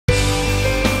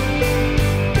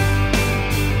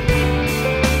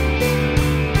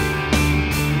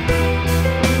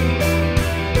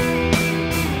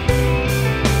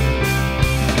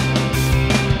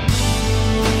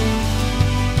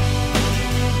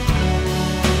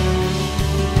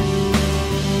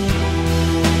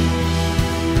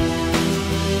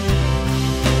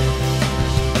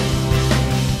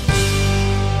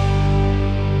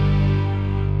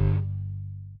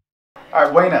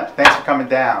Waynna, thanks for coming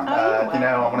down. Oh, you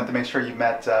know, I wanted to make sure you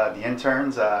met the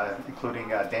interns, including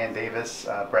Dan Davis,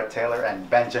 Brett Taylor, and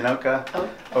Ben Janocha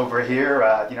over here.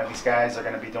 You know, these guys are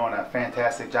going to be doing a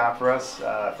fantastic job for us,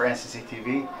 for NCC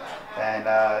TV. And,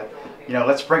 you know,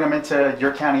 let's bring them into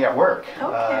your county at work.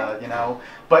 Okay. You know,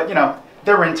 but, you know,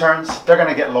 they're interns. They're going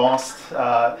to get lost.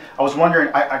 I was wondering,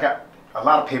 I got a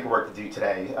lot of paperwork to do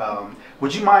today.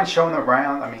 Would you mind showing them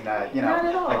around? I mean, you know, Not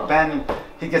at all. like Ben,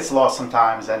 he gets lost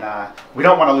sometimes, and we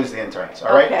don't want to lose the interns.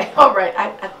 All right? Okay. All right.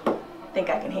 I think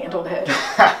I can handle that.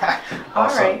 All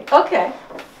Awesome. right. Okay.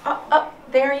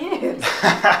 There he is.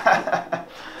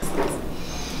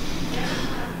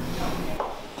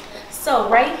 So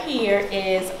right here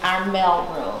is our mail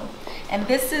room. And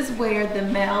this is where the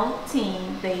mail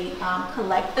team, they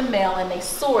collect the mail and they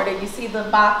sort it. You see the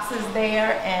boxes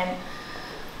there, and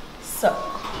so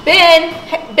Ben.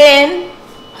 Ben,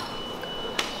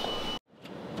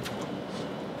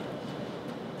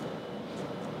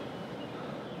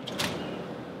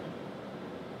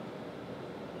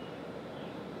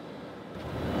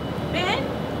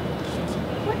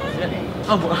 what happened?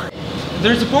 Oh, well,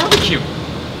 there's a barbecue.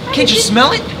 Can't you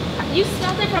smell it? You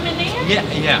smelled it from in there?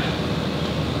 Yeah.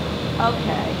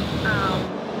 Okay.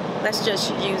 Let's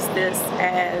just use this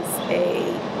as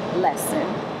a lesson.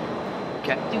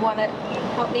 Okay. Do you want to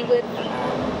help me with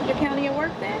your county at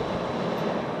work then?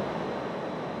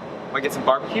 Want to get some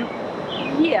barbecue?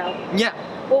 Yeah. Yeah.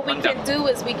 What we I'm can down. do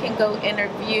is we can go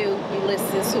interview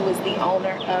Ulysses, who is the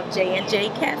owner of J&J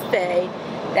Cafe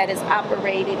that is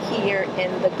operated here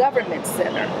in the government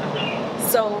center.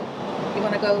 So you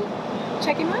want to go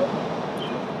check him out?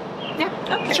 Yeah.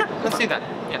 Okay. Sure. Let's do that.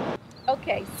 Yeah.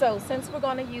 Okay, so since we're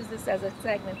going to use this as a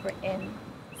segment for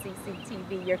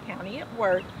NCCTV, Your County at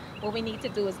Work, what we need to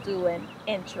do is do an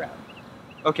intro.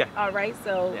 Okay. All right,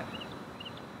 so Yeah.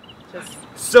 just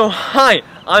So, hi.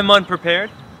 I'm unprepared.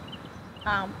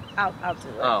 I'll do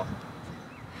it. Oh.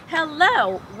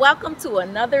 Hello, welcome to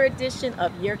another edition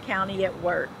of Your County at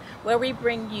Work, where we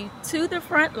bring you to the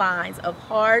front lines of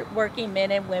hard-working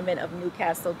men and women of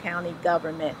Newcastle County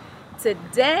government.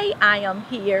 Today, I am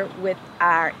here with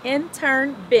our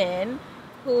intern, Ben,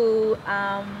 who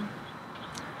I'm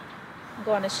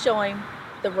going to show him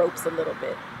the ropes a little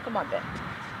bit. Come on, Ben.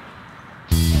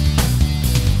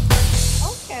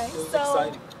 Okay, so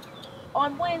exciting.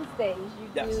 on Wednesdays, you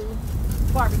Yes. do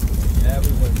barbecue.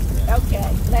 Every Wednesday. Okay,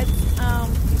 let's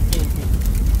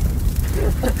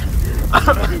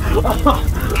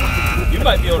You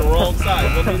might be on the wrong side.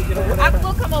 Want me to get over there?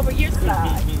 we'll come over your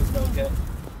side. Okay.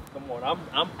 Come on.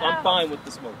 I'm fine with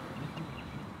the smoke.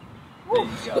 Woo. There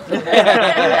you go.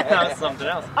 That was something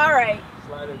else. All right.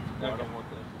 Slide it. No, I don't want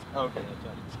that. Okay.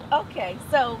 Okay.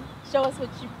 So show us what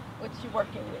you're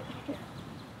working with.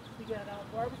 We got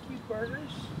barbecue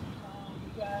burgers.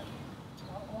 We got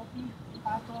all beef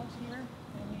hot dogs here,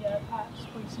 and we have hot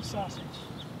spicy sausage.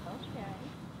 Okay.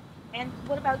 And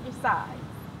what about your sides?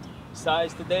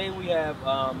 Besides today, we have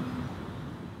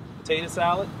potato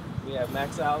salad. We have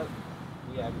mac salad.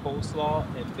 We have coleslaw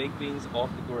and baked beans off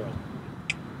the grill.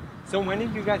 So, when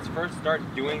did you guys first start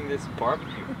doing this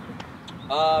barbecue?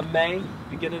 May,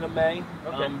 beginning of May.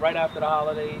 Okay. Right after the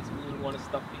holidays, we didn't want to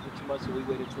stuff people too much, so we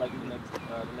waited till like the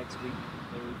next week,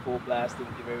 and we full blasted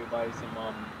and give everybody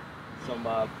some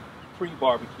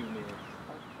pre-barbecue meals.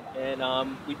 Okay.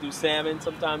 And we do salmon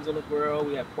sometimes on the grill.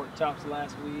 We had pork chops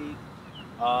last week.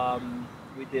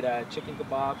 We did chicken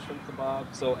kebabs, shrimp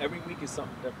kebabs. So every week is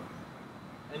something different.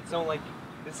 And so, like,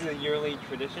 this is a yearly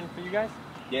tradition for you guys?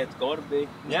 Yeah, it's going to be.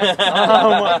 Yeah.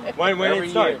 When did Every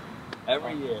it start? year.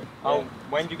 Every year. Oh,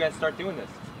 when did you guys start doing this?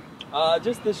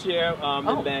 Just this year,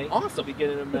 in May. Awesome.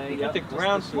 Beginning of May. You Yep, hit the just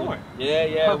ground this year. floor.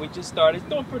 Yeah, we just started. It's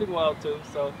doing pretty well too.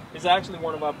 So it's actually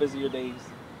one of our busier days.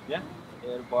 Yeah.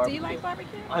 Yeah, the Do barbecue. you like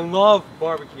barbecue? I love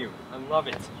barbecue. I love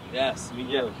it. Yes, we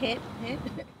do. Hint.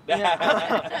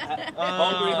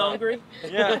 Hungry?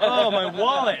 Yeah. Oh, my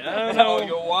wallet. I don't Oh, know.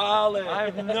 your wallet. I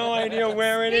have no idea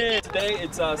where it is. Today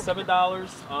it's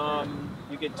 $7.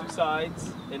 You get 2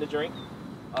 sides and a drink.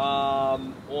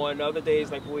 On other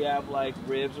days, like we have like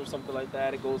ribs or something like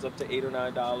that, it goes up to $8 or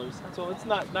 $9. So it's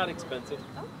not expensive.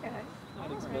 Okay.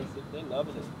 Not expensive. They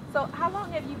loving it. So how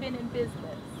long have you been in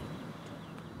business?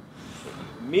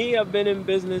 Me, I've been in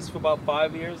business for about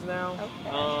 5 years now. Okay.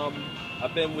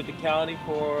 I've been with the county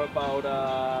for about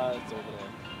it's over there.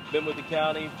 Been with the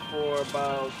county for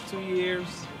about 2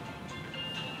 years,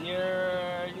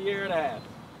 year and a half.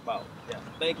 About, yeah.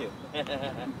 Thank you.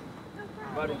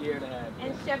 About a year and a half.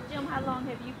 And Chef Jim, how long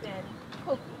have you been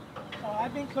cooking?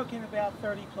 I've been cooking about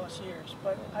 30+ years,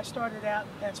 but I started out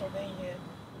in Pennsylvania,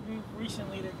 moved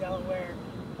recently to Delaware,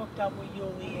 hooked up with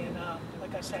Yuli, and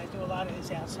like I said, I do a lot of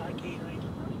his outside catering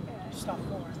stuff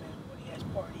for him, and when he has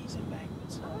parties and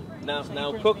banquets.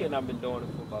 Now cooking, I've been doing it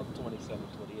for about 27,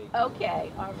 28.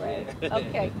 Okay, all right.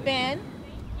 Okay, Ben.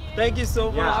 Thank you so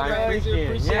much, Yeah, I guys. appreciate it.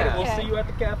 Appreciate it. Yeah. We'll Okay. see you at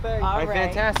the cafe. All Right, right.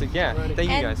 fantastic. Yeah. Thank you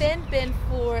And guys. then, Ben,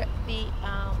 for the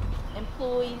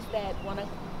employees that want to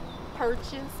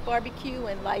purchase barbecue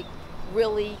and like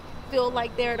really feel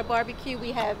like they're at a barbecue,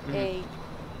 we have a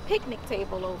picnic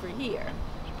table over here.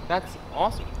 That's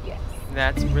awesome. Yes.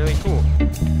 That's really cool.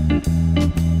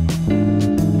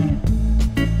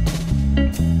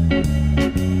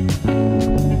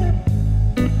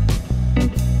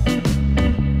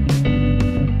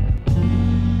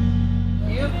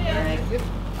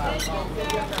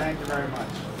 Thank you very much.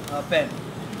 Ben,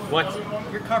 What?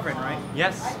 you're covering, right?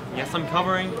 Yes. Yes, I'm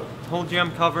covering. Told you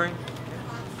I'm covering.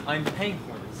 I'm paying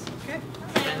for this. Okay.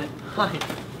 Hi.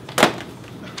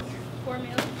 4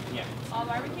 meals, Yeah. all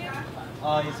barbecue?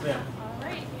 Yes, ma'am. All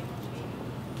right.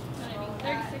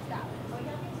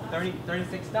 $36.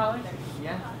 $36?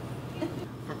 Yeah.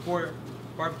 For 4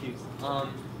 barbecues. It's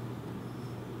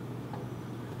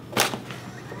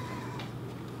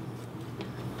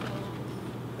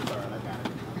all right, I got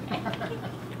it.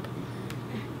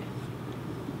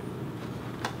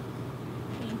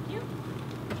 Thank you.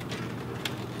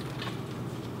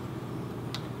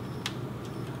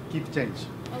 Keep the change.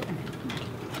 Okay.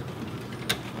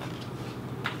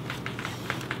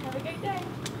 Have a good day.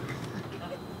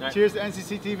 Cheers to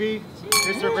NCC TV.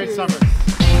 Cheers to a great summer.